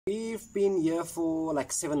We've been here for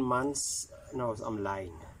like 7 months. No, I'm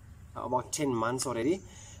lying. About 10 months already.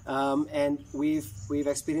 And we've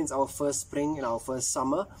experienced our first spring and our first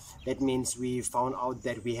summer. That means we found out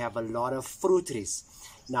that we have a lot of fruit trees.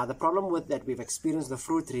 Now the problem with that we've experienced the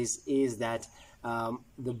fruit trees is that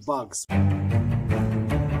the bugs.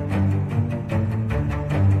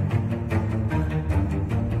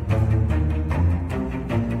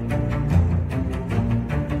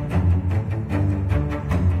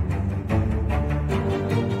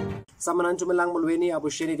 Samanantumelang mulweni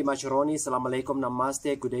abusheni di macharoni. Salam alaikum,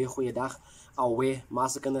 namaste, good day, goeiedag, alweer,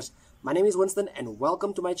 maasakinders. My name is Winston and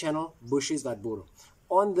welcome to my channel, Bushies Wat Boer.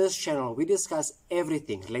 On this channel, we discuss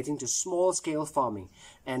everything relating to small-scale farming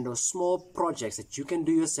and those small projects that you can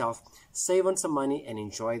do yourself, save on some money and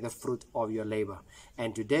enjoy the fruit of your labor.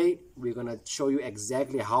 And today, we're going to show you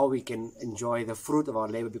exactly how we can enjoy the fruit of our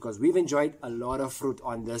labor, because we've enjoyed a lot of fruit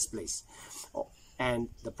on this place. And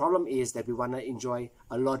the problem is that we want to enjoy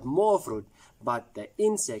a lot more fruit, but the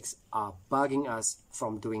insects are bugging us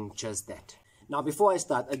from doing just that. Now, before I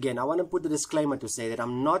start, again, I want to put a disclaimer to say that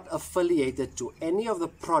I'm not affiliated to any of the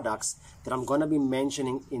products that I'm going to be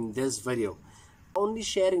mentioning in this video. Only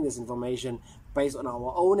sharing this information based on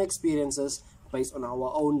our own experiences, based on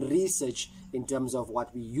our own research in terms of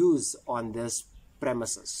what we use on this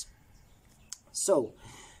premises. So,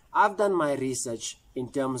 I've done my research in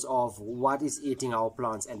terms of what is eating our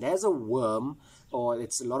plants, and there's a worm, or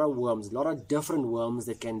it's a lot of worms, a lot of different worms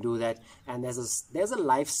that can do that. And there's a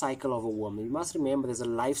life cycle of a worm. You must remember there's a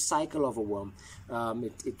life cycle of a worm.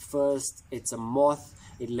 First it's a moth,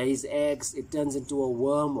 it lays eggs, it turns into a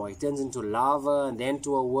worm, or it turns into larva, and then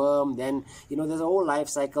to a worm. Then there's a whole life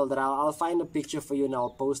cycle that I'll find a picture for you and I'll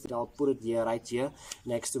post it. I'll put it here, right here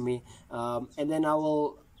next to me, and then I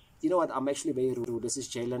will. You know what, I'm actually very rude. This is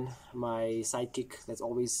Jalen, my sidekick that's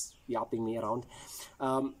always yapping me around.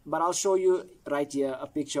 But I'll show you right here a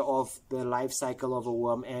picture of the life cycle of a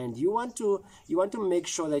worm, and you want to make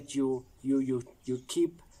sure that you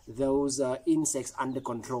keep those insects under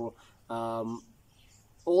control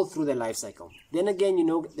all through their life cycle. Then again, you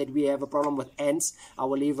know that we have a problem with ants.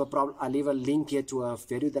 I'll leave a link here to a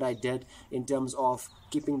video that I did in terms of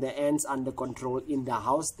keeping the ants under control in the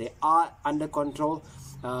house. They are under control.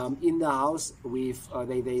 In the house,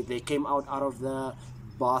 they came out of the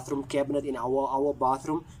bathroom cabinet in our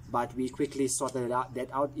bathroom, but we quickly sorted that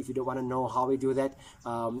out. If you don't want to know how we do that,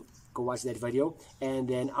 go watch that video. And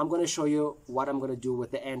then I'm going to show you what I'm going to do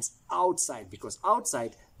with the ants outside, because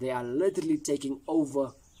outside they are literally taking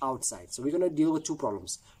over outside. So we're going to deal with two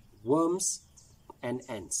problems: worms and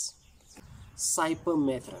ants.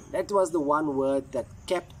 Cypermethrin. That was the one word that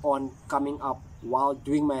kept on coming up while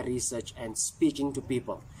doing my research and speaking to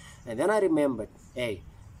people. And then I remembered, hey,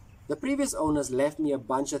 the previous owners left me a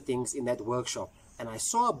bunch of things in that workshop, and I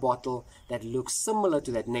saw a bottle that looks similar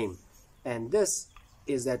to that name. And this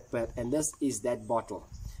is that bottle.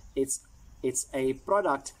 It's a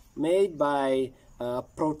product made by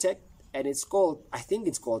Protect, and I think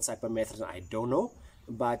it's called cypermethrin. I don't know,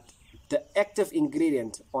 but the active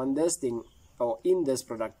ingredient on this thing, or in this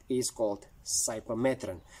product, is called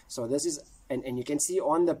cypermethrin. So this is, and you can see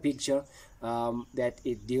on the picture that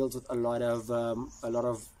it deals with a lot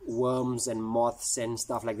of worms and moths and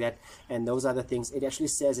stuff like that. And those are the things. It actually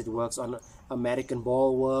says it works on American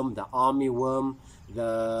bollworm, the army worm,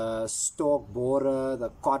 the stalk borer, the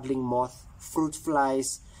codling moth, fruit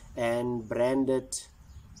flies, and branded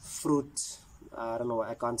fruit. I don't know,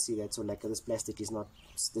 I can't see that, so like this plastic is not,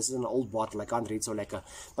 this is an old bottle, I can't read so lekker.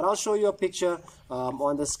 But I'll show you a picture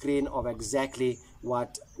on the screen of exactly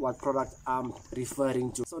what product I'm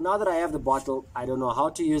referring to. So now that I have the bottle, I don't know how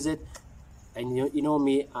to use it, and you know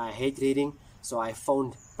me, I hate reading. So I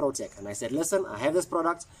phoned Protect and I said, listen, I have this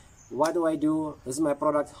product, what do I do? This is my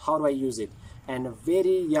product, how do I use it? And a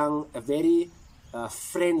very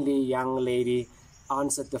friendly young lady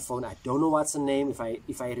answered the phone. I don't know what's her name.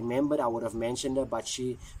 If I remembered, I would have mentioned her, but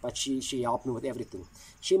she helped me with everything.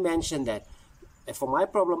 She mentioned that for my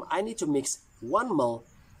problem, I need to mix 1 ml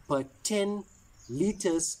per 10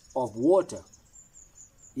 liters of water.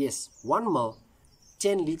 Yes, 1 ml,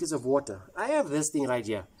 10 liters of water. I have this thing right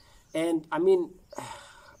here, and I mean,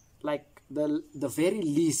 like the very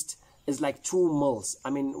least is like 2 ml. I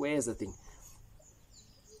mean, where is the thing?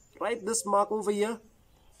 Right, this mark over here,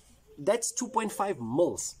 that's 2.5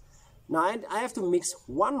 ml. Now I have to mix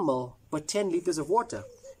 1 ml per 10 liters of water.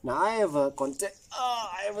 Now I have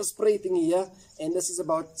a spray thing here, and this is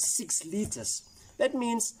about 6 liters. That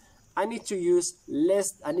means I need to use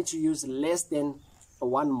less than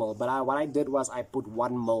 1 ml. But what I did was I put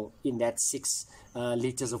 1 ml in that 6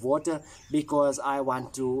 liters of water, because I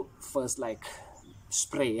want to first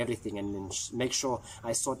spray everything and then make sure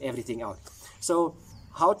I sort everything out. So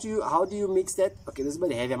how do you mix that? Okay, this is a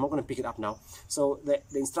bit heavy, I'm not going to pick it up now. So the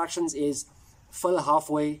instructions is fill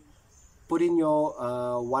halfway, put in your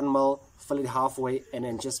 1 ml, fill it halfway, and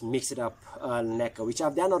then just mix it up lekker, which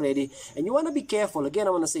I've done already. And you want to be careful. Again,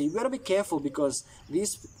 I want to say you got to be careful, because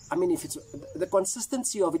these, I mean, if it's the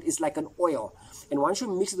consistency of it is like an oil, and once you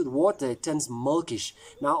mix it with water, it turns milkish.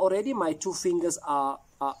 Now already my 2 fingers are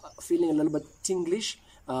feeling a little bit tinglish,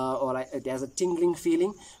 or like it has a tingling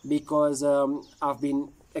feeling, because I've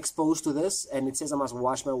been exposed to this, and it says I must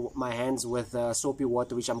wash my hands with soapy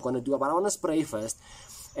water, which I'm going to do, but I want to spray first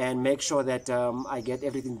and make sure that I get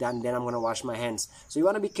everything done. Then I'm going to wash my hands. So you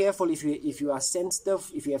want to be careful if you are sensitive,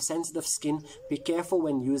 if you have sensitive skin. Be careful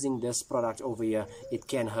when using this product over here. It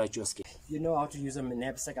can hurt your skin. You know how to use a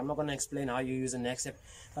knapsack. I'm not going to explain how you use a knapsack,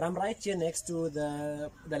 but I'm right here next to the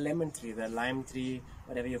lemon tree, the lime tree,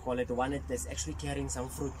 whatever you call it, the one that's actually carrying some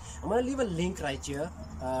fruit. I'm going to leave a link right here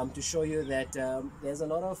to show you that there's a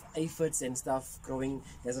lot of aphids and stuff growing.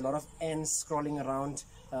 There's a lot of ants crawling around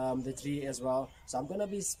the tree as well. So I'm going to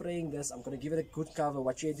be spraying this. I'm going to give it a good cover.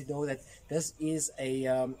 What you have to know that this is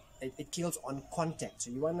a it kills on contact,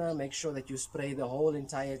 so you want to make sure that you spray the whole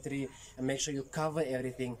entire tree and make sure you cover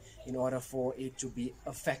everything in order for it to be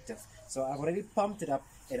effective. So I've already pumped it up,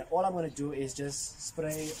 and all I'm going to do is just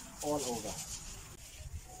spray all over.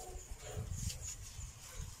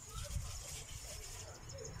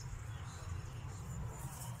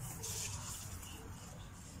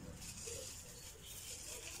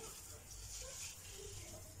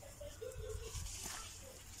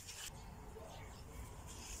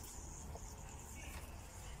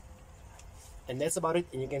 And that's about it.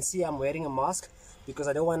 And you can see I'm wearing a mask because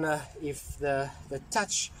I don't want to, if the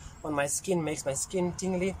touch on my skin makes my skin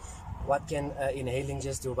tingly, what can inhaling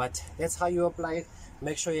just do? But that's how you apply it.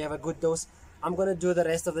 Make sure you have a good dose. I'm going to do the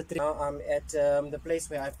rest of the tree. Now I'm at the place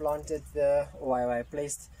where I planted I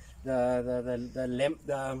placed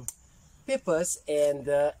the peppers and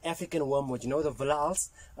the African wormwood, you know, the villals.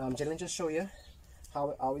 Let me just show you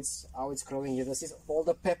how it's growing here. This is all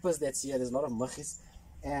the peppers that's here. There's a lot of muggies.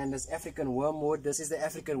 And this African wormwood, this is the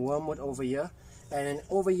African wormwood over here. And then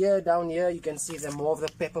over here, down here, you can see the more of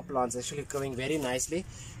the pepper plants actually growing very nicely.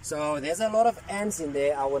 So there's a lot of ants in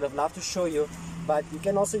there. I would have loved to show you, but you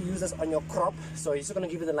can also use this on your crop. So it's just going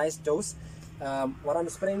to give it a nice dose. What I'm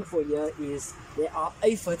spraying for here is there are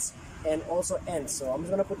aphids and also ants. So I'm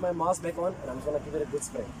just going to put my mask back on and I'm just going to give it a good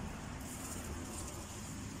spray.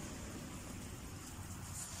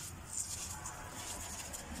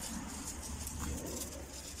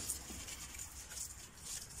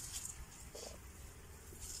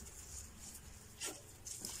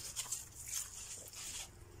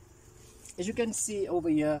 As you can see over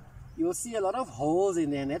here, you will see a lot of holes in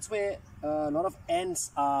there, and that's where a lot of ants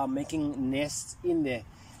are making nests in there.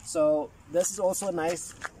 So this is also a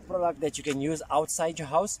nice product that you can use outside your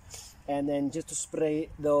house, and then just to spray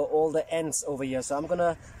all the ants over here.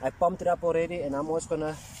 So I pumped it up already, and I'm just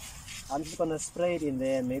gonna spray it in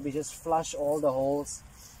there and maybe just flush all the holes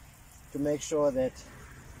to make sure that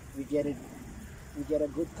we get a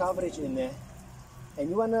good coverage in there. And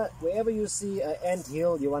you wanna, wherever you see an ant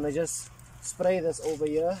hill, you wanna just spray this over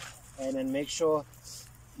here and then make sure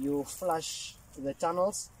you flush the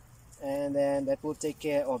tunnels, and then that will take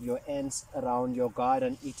care of your ants around your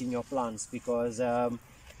garden eating your plants, because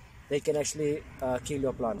they can actually kill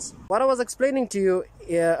your plants. What I was explaining to you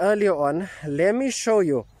earlier on, let me show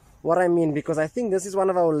you what I mean, because I think this is one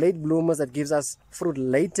of our late bloomers that gives us fruit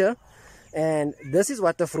later, and this is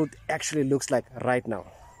what the fruit actually looks like right now.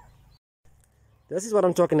 This is what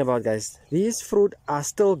I'm talking about, guys. These fruit are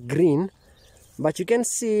still green, but you can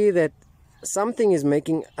see that something is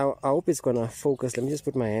making, I hope it's gonna focus. Let me just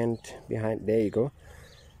put my hand behind, there you go.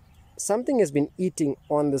 Something has been eating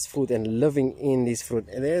on this fruit and living in this fruit.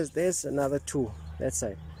 And there's another 2 that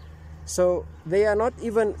side. So they are not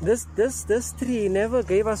even, this tree never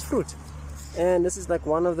gave us fruit. And this is like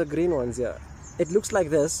one of the green ones here. It looks like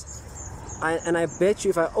this. And I bet you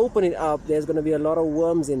if I open it up, there's gonna be a lot of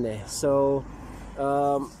worms in there. So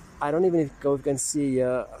I don't even go, you can see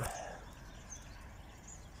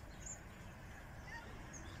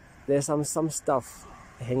there's some stuff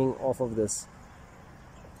hanging off of this,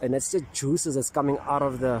 and it's just juices that's coming out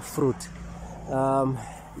of the fruit.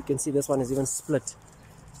 You can see this one is even split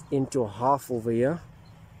into half over here.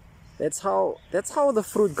 That's how the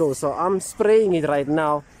fruit goes. So I'm spraying it right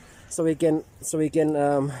now so we can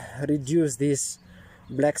reduce these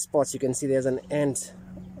black spots. You can see there's an ant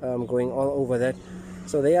going all over that.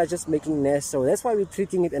 So they are just making nests. So that's why we're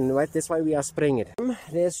treating it, and that's why we are spraying it.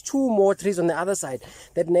 There's 2 more trees on the other side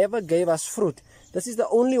that never gave us fruit. This is the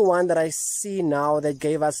only one that I see now that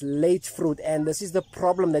gave us late fruit, and this is the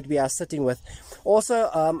problem that we are sitting with. Also,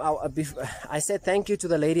 I said thank you to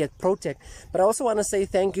the lady at Protect, but I also want to say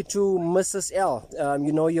thank you to Mrs. L.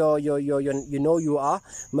 You know you are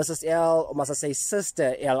Mrs. L, or must I say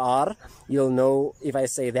Sister LR? You'll know if I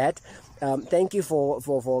say that. Thank you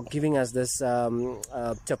for giving us this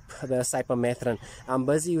tip, the cypermethrin. I'm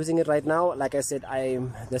busy using it right now. Like I said,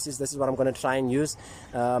 this is what I'm going to try and use.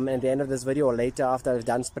 At the end of this video or later after I've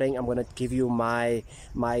done spraying, I'm going to give you my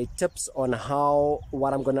tips on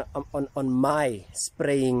what I'm going to on my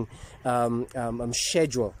spraying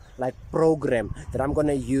schedule, like program that I'm going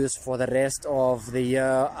to use for the rest of the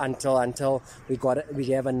year until we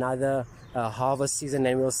have another harvest season,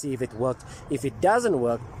 and we'll see if it worked. If it doesn't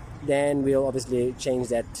work, then we'll obviously change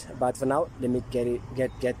that, but for now let me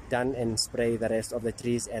get done and spray the rest of the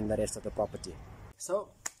trees and the rest of the property. So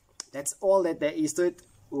that's all that there is to it.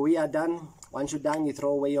 We are done. Once you're done, you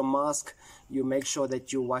throw away your mask, you make sure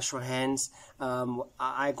that you wash your hands.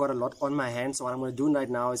 I got a lot on my hands, so what I'm going to do right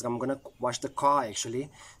now is I'm going to wash the car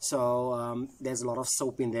actually. So there's a lot of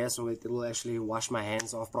soap in there, so it will actually wash my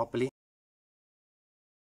hands off properly.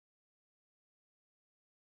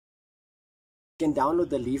 You can download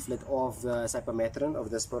the leaflet of the cypermethrin of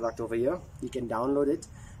this product over here. You can download it,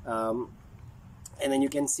 and then you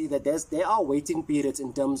can see that there are waiting periods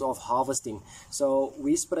in terms of harvesting. So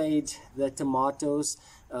we sprayed the tomatoes.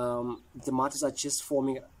 Tomatoes are just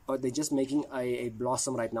forming, or they're just making a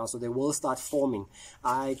blossom right now, so they will start forming.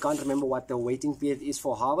 I can't remember what the waiting period is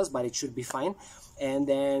for harvest, but it should be fine. And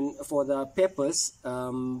then for the peppers,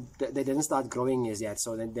 they didn't start growing as yet,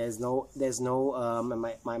 so then there's no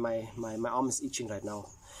my arm is itching right now,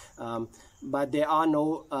 but there are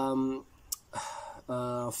no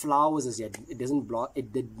flowers as yet. It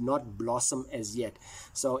did not blossom as yet.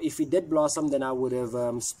 So if it did blossom, then I would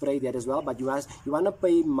have sprayed that as well. But you want to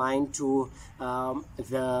pay mind to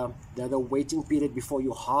the waiting period before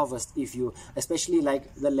you harvest. Especially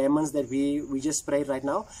like the lemons that we just sprayed right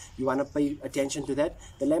now, you want to pay attention to that.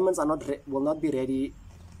 The lemons will not be ready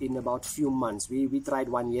in about few months. We tried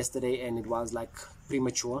one yesterday and it was like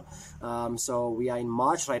premature. So we are in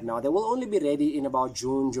March right now. They will only be ready in about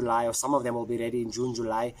June, July, or some of them will be ready in June,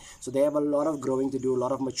 July. So they have a lot of growing to do, a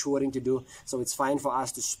lot of maturing to do. So it's fine for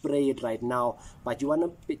us to spray it right now. But you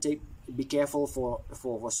want to be careful for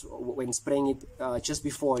when spraying it just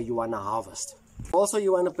before you want to harvest. Also,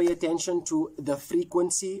 you want to pay attention to the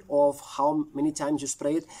frequency of how many times you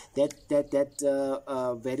spray it. That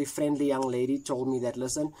very friendly young lady told me that,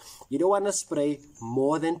 listen, you don't want to spray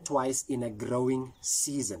more than twice in a growing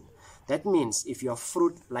season. That means if your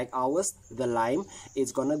fruit like ours, the lime,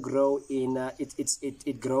 it's gonna grow in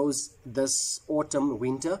it grows this autumn,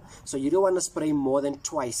 winter. So you don't want to spray more than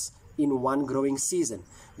twice in one growing season.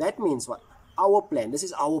 That means what? Our plan, this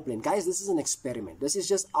is our plan, guys. This is an experiment. This is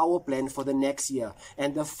just our plan for the next year,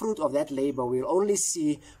 and the fruit of that labor we'll only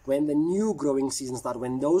see when the new growing season starts,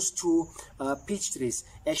 when those 2 peach trees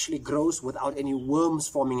actually grows without any worms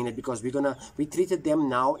forming in it, because we treated them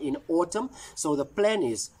now in autumn. So the plan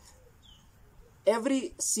is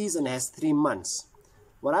every season has 3 months.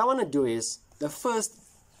 What I want to do is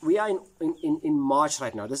we are in March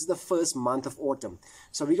right now. This is the first month of autumn.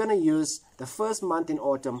 So we're going to use the first month in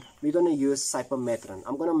autumn. We're going to use cypermethrin.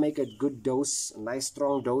 I'm going to make a good dose, a nice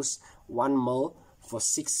strong dose, 1 ml for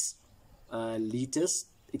 6 liters.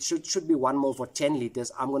 It should be 1 ml for 10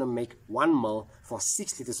 liters. I'm going to make 1 ml for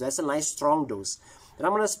 6 liters. So that's a nice strong dose. Then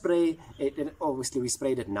I'm going to spray it. And obviously, we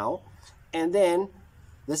sprayed it now. And then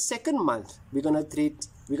the second month, we're going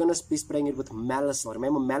to be spraying it with Malisyl.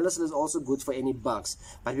 Remember, Malisyl is also good for any bugs,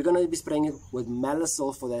 but we're going to be spraying it with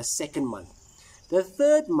Malisyl for the second month. The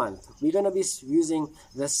third month, we're going to be using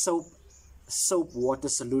the soap water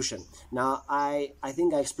solution. Now, I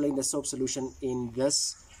think I explained the soap solution in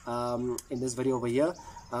this video over here.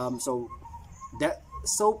 So that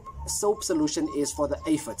soap solution is for the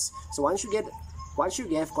aphids. So once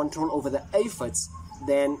you have control over the aphids,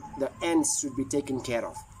 then the ants should be taken care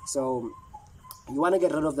of. So you want to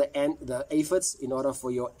get rid of the aphids in order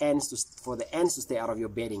for the ants to stay out of your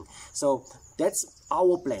bedding. So that's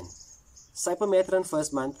our plan. Cypermethrin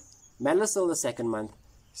first month, Malisyl the second month,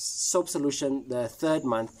 soap solution the third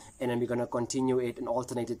month, and then we're going to continue it and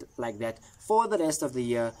alternate it like that for the rest of the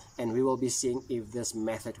year, and we will be seeing if this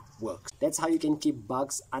method works. That's how you can keep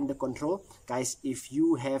bugs under control. Guys, if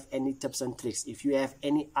you have any tips and tricks, if you have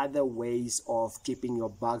any other ways of keeping your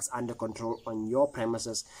bugs under control on your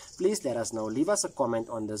premises, please let us know. Leave us a comment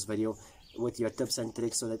on this video with your tips and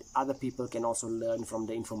tricks, so that other people can also learn from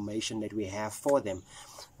the information that we have for them.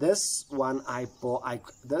 This one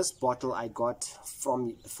this bottle I got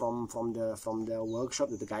from the workshop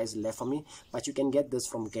that the guys left for me, but you can get this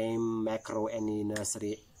from Game, Macro, any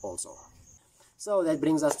nursery also. So that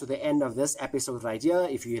brings us to the end of this episode right here.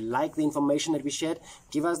 If you like the information that we shared,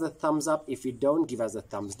 give us the thumbs up. If you don't, give us the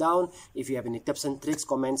thumbs down. If you have any tips and tricks,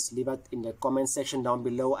 comments, leave it in the comment section down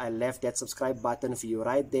below. I left that subscribe button for you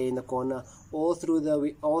right there in the corner. All through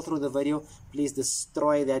the video, please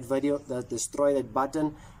destroy that destroy that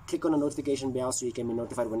button. Click on the notification bell so you can be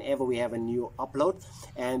notified whenever we have a new upload,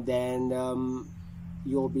 and then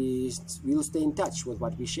we'll stay in touch with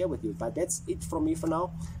what we share with you. But that's it from me for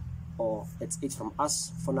now. Or that's it from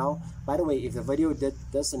us for now. By the way, if the video did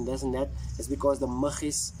this and this and that, it's because the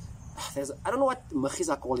muggies, I don't know what muggies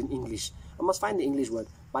are called in English. I must find the English word.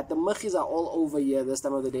 But the muggies are all over here this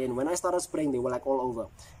time of the day, and when I started spraying, they were like all over,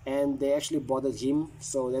 and they actually bothered him.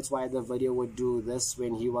 So that's why the video would do this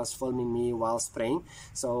when he was filming me while spraying.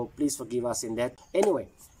 So please forgive us in that. Anyway,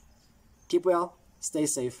 keep well, stay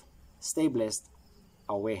safe, stay blessed,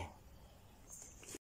 away.